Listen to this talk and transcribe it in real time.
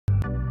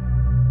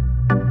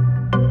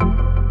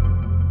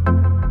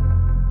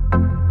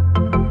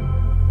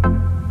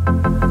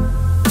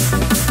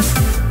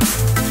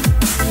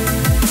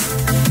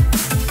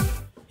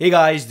Hey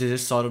guys, this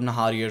is Saurabh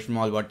Nahar here from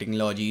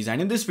AllAboutTechnologies,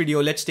 and in this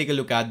video let's take a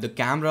look at the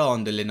camera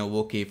on the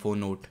Lenovo K4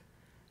 Note.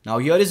 Now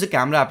here is the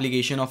camera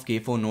application of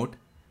K4 Note.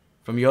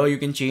 From here you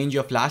can change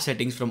your flash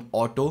settings from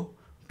auto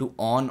to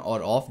on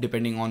or off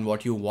depending on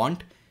what you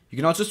want. You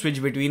can also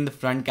switch between the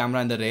front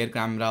camera and the rear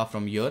camera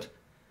from here.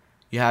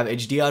 You have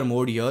HDR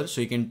mode here, so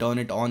you can turn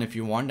it on if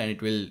you want and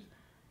it will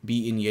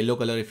be in yellow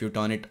color if you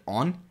turn it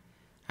on.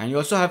 And you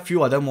also have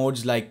few other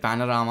modes like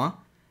panorama,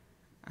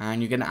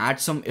 and you can add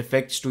some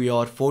effects to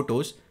your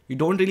photos. You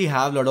don't really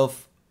have a lot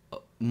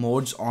of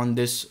modes on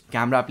this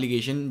camera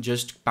application,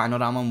 just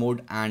panorama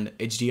mode and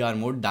HDR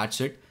mode, that's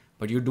it.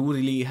 But you do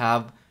really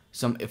have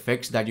some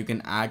effects that you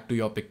can add to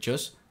your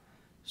pictures.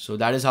 So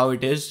that is how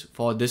it is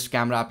for this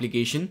camera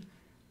application.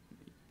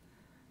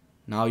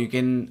 Now you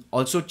can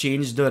also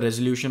change the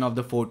resolution of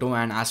the photo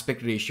and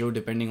aspect ratio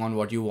depending on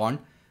what you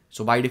want.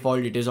 So by default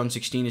it is on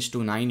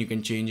 16:9. You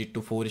can change it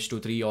to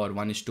 4:3 or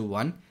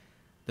 1:1.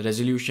 The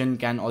resolution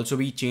can also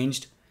be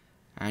changed,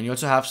 and you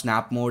also have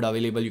snap mode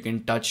available. You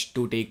can touch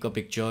to take a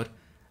picture.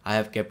 I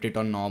have kept it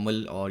on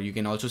normal, or you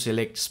can also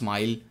select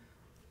smile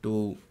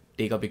to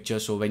take a picture.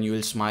 So when you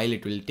will smile,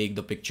 it will take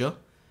the picture.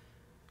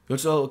 You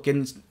also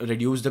can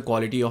reduce the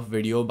quality of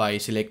video by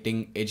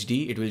selecting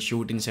HD. It will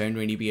shoot in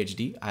 720p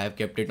HD. I have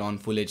kept it on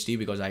full HD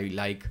because I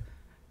like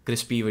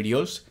crispy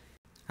videos.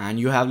 And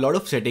you have a lot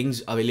of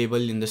settings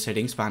available in the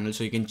settings panel,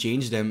 so you can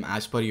change them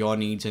as per your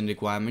needs and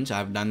requirements. I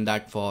have done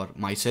that for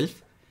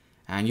myself.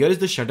 And here is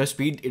the shutter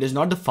speed. It is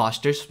not the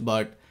fastest,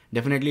 but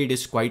definitely it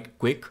is quite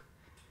quick.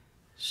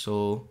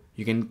 So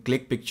you can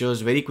click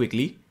pictures very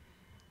quickly.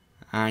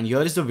 And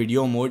here is the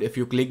video mode. If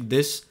you click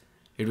this,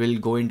 it will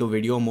go into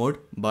video mode,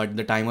 but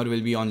the timer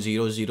will be on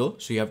 00.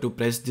 So you have to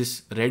press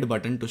this red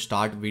button to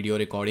start video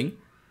recording.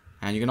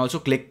 And you can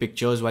also click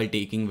pictures while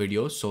taking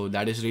videos. So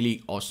that is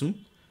really awesome.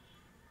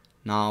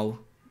 Now,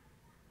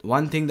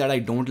 one thing that I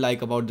don't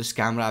like about this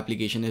camera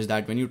application is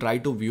that when you try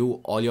to view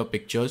all your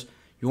pictures,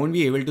 you won't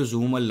be able to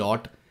zoom a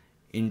lot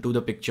into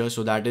the picture.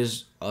 So that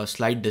is a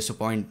slight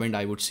disappointment,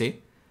 I would say.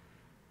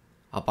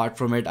 Apart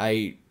from it,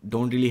 I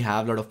don't really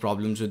have a lot of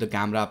problems with the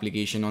camera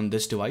application on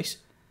this device.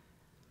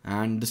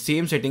 And the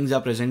same settings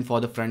are present for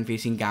the front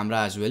facing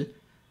camera as well.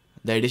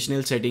 The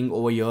additional setting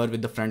over here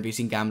with the front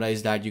facing camera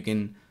is that you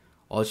can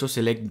also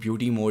select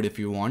beauty mode if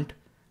you want.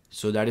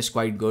 So that is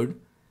quite good,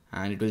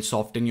 and it will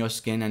soften your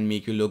skin and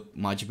make you look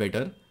much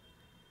better.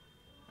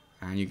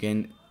 And you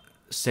can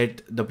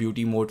set the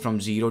beauty mode from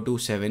 0 to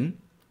 7.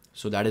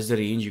 So that is the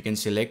range you can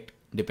select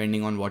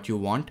depending on what you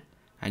want.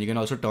 And you can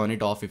also turn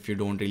it off if you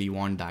don't really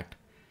want that.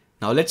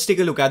 Now let's take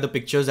a look at the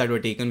pictures that were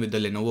taken with the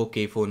Lenovo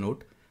K4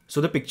 Note.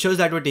 So the pictures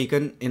that were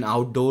taken in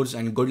outdoors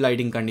and good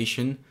lighting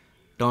condition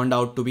turned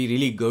out to be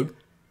really good.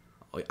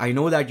 I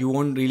know that you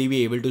won't really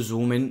be able to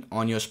zoom in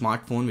on your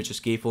smartphone, which is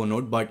K4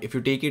 Note, but if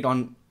you take it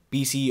on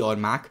PC or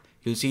Mac,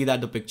 you'll see that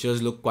the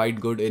pictures look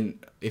quite good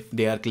if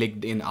they are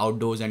clicked in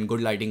outdoors and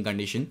good lighting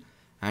condition.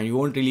 And you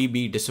won't really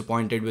be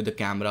disappointed with the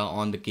camera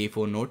on the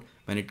K4 Note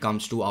when it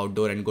comes to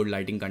outdoor and good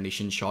lighting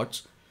condition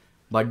shots.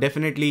 But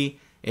definitely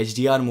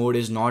HDR mode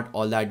is not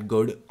all that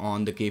good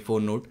on the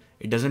K4 Note.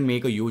 It doesn't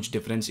make a huge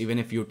difference even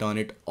if you turn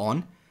it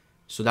on.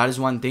 So that is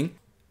one thing.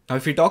 Now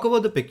if we talk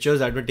about the pictures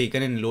that were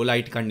taken in low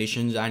light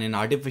conditions and in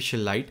artificial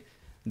light,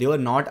 they were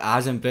not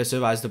as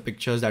impressive as the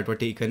pictures that were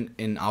taken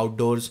in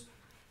outdoors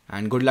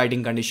and good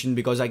lighting condition,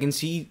 because I can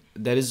see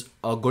there is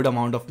a good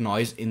amount of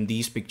noise in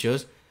these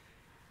pictures.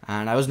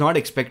 And I was not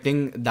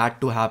expecting that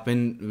to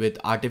happen with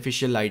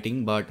artificial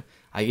lighting, but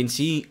I can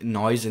see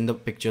noise in the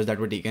pictures that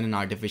were taken in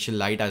artificial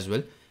light as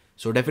well.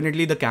 So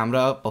definitely the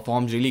camera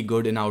performs really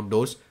good in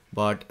outdoors,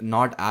 but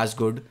not as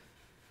good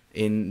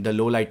in the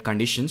low light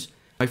conditions.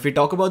 If we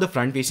talk about the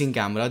front facing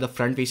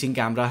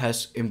camera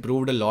has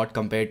improved a lot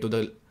compared to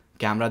the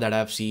camera that I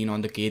have seen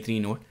on the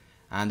K3 Note,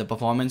 and the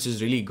performance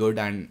is really good,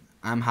 and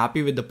I'm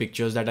happy with the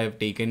pictures that I've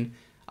taken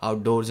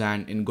outdoors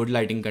and in good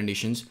lighting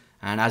conditions,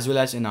 and as well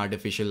as in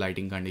artificial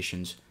lighting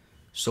conditions.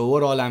 So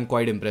overall, I'm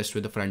quite impressed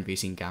with the front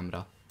facing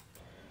camera.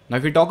 Now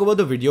if we talk about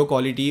the video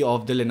quality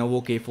of the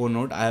Lenovo K4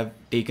 Note, I have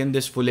taken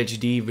this full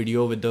HD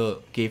video with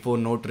the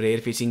K4 Note rear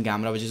facing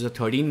camera, which is a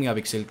 13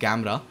 megapixel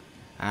camera.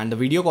 And the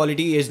video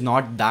quality is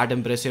not that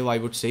impressive, I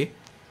would say.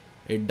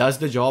 It does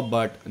the job,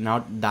 but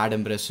not that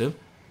impressive.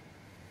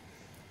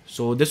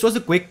 So this was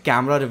a quick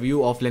camera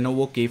review of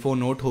Lenovo K4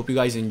 Note. Hope you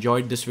guys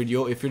enjoyed this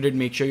video. If you did,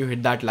 make sure you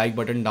hit that like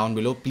button down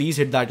below. Please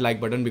hit that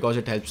like button because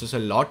it helps us a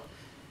lot.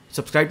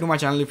 Subscribe to my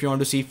channel if you want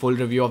to see full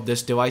review of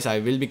this device. I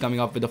will be coming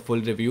up with a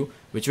full review,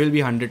 which will be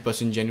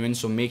 100% genuine.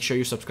 So make sure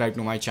you subscribe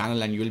to my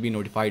channel and you will be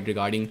notified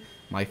regarding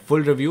my full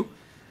review.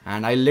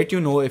 And I'll let you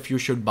know if you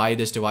should buy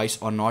this device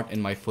or not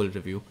in my full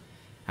review.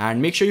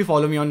 And make sure you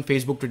follow me on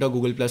Facebook, Twitter,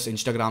 Google+,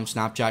 Instagram,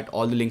 Snapchat.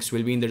 All the links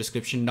will be in the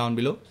description down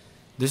below.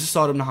 This is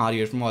Saurabh Nahar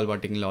here from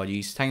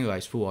AllAboutTechnologies. Thank you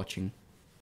guys for watching.